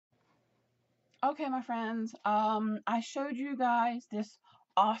Okay, my friends, I showed you guys this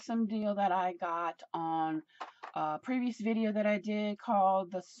awesome deal that I got on a previous video that I did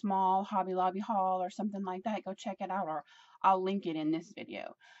called the Small Hobby Lobby Haul or something like that. Go check it out, or I'll link it in this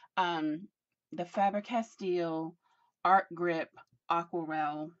video. Um, the Faber Castell Art Grip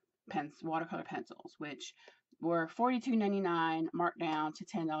Aquarelle watercolor pencils, which were $42.99, marked down to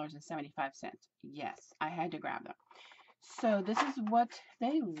 $10.75. Yes, I had to grab them. So this is what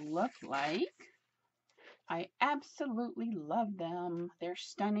they look like. I absolutely love them. They're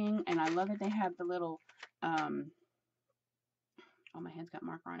stunning, and I love that they have the little, oh, my hand's got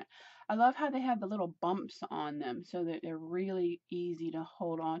marker on it. I love how they have the little bumps on them so that they're really easy to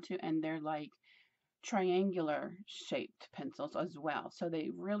hold on to, and they're like triangular shaped pencils as well. So they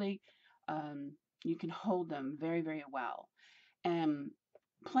really, you can hold them very, very well. And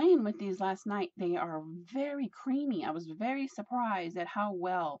playing with these last night, they are very creamy. I was very surprised at how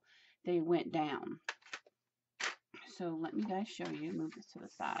well they went down. So let me guys show you, move this to the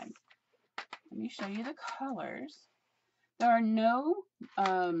side. Let me show you the colors. There are no,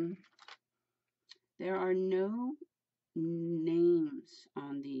 um, there are no names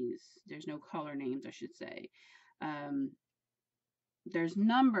on these. There's no color names, I should say. Um, there's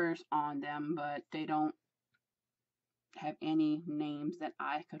numbers on them, but they don't have any names that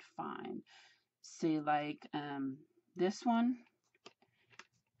I could find. See, like, this one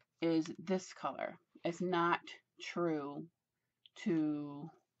is this color. It's not true to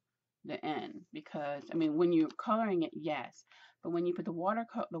the end, because I mean, when you're coloring it, yes, but when you put the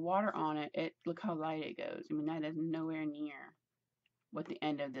water on it, look how light it goes. I mean, that is nowhere near what the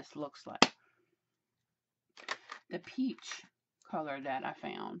end of this looks like. The peach color that I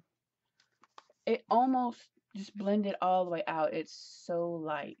found, it almost just blended all the way out. It's so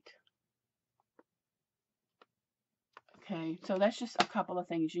light. Okay, so that's just a couple of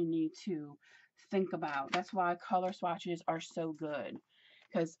things you need to think about. That's why color swatches are so good,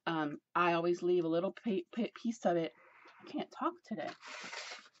 because I always leave a little piece of it. I can't talk today.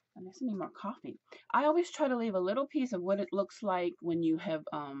 I guess I need more coffee. I always try to leave a little piece of what it looks like when you have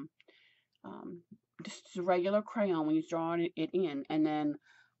um, just a regular crayon when you're drawing it in, and then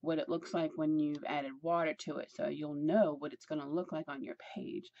what it looks like when you've added water to it, so you'll know what it's going to look like on your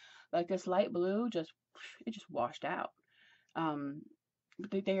page. Like this light blue, it just washed out. Um,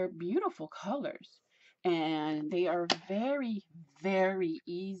 but they are beautiful colors, and they are very, very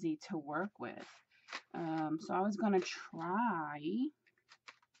easy to work with. So I was going to try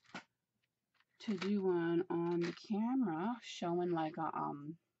to do one on the camera showing like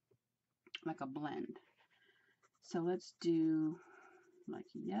a blend. So let's do like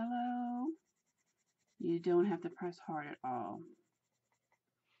yellow. You don't have to press hard at all.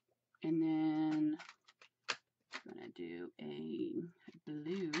 And then I'm gonna do a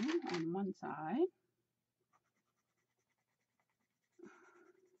blue on one side.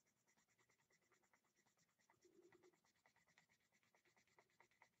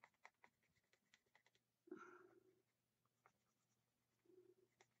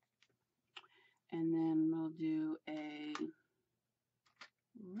 And then we'll do a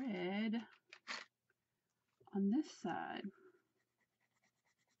red on this side.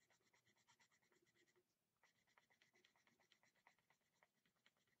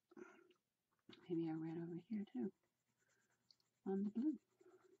 Maybe a red over here too, on the blue.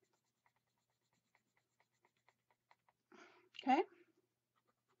 Okay,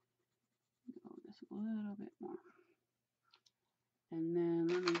 go just a little bit more. And then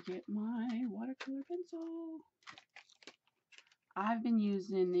let me get my watercolor pencil. I've been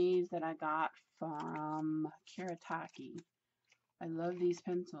using these that I got from Kiritaki. I love these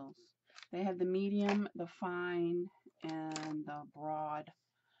pencils. They have the medium, the fine, and the broad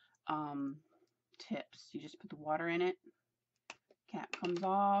tips. You just put the water in it, cap comes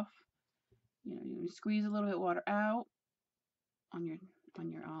off. You squeeze a little bit of water out on your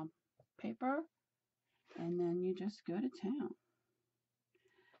paper, and then you just go to town.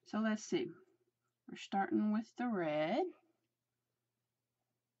 So let's see. We're starting with the red,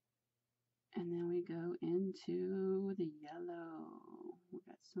 and then we go into the yellow. We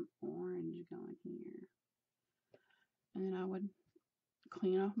got some orange going here. And then I would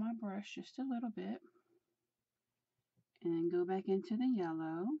clean off my brush just a little bit and go back into the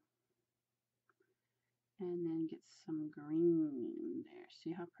yellow, and then get some green there.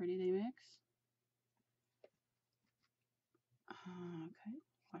 See how pretty they mix? Okay,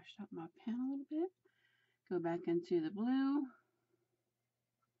 washed out my pen a little bit. Go back into the blue,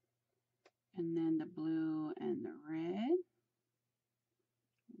 and then the blue and the red.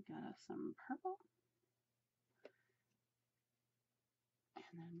 We got some purple,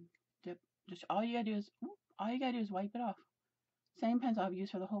 and then dip. Just all you gotta do is wipe it off. Same pencil I've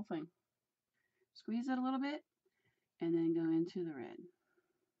used for the whole thing. Squeeze it a little bit and then go into the red.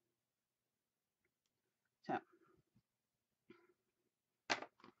 So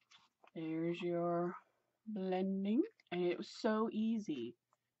there's your blending, and it was so easy.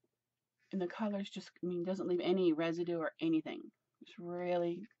 And the colors just, I mean, doesn't leave any residue or anything. It's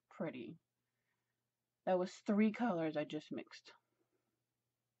really pretty. That was 3 colors I just mixed.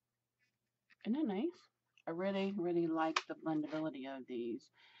 Isn't that nice? I really, really like the blendability of these.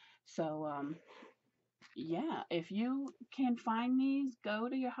 So, yeah, if you can find these, go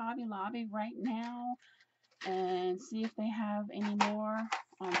to your Hobby Lobby right now and see if they have any more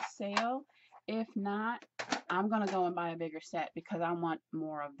on sale. If not, I'm going to go and buy a bigger set because I want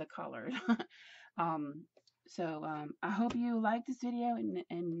more of the colors. um, I hope you liked this video,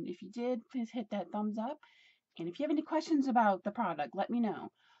 and if you did, please hit that thumbs up. And if you have any questions about the product, let me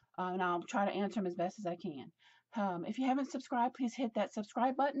know, and I'll try to answer them as best as I can. If you haven't subscribed, please hit that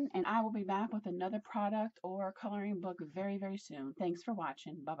subscribe button, and I will be back with another product or coloring book very, very soon. Thanks for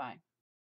watching. Bye-bye.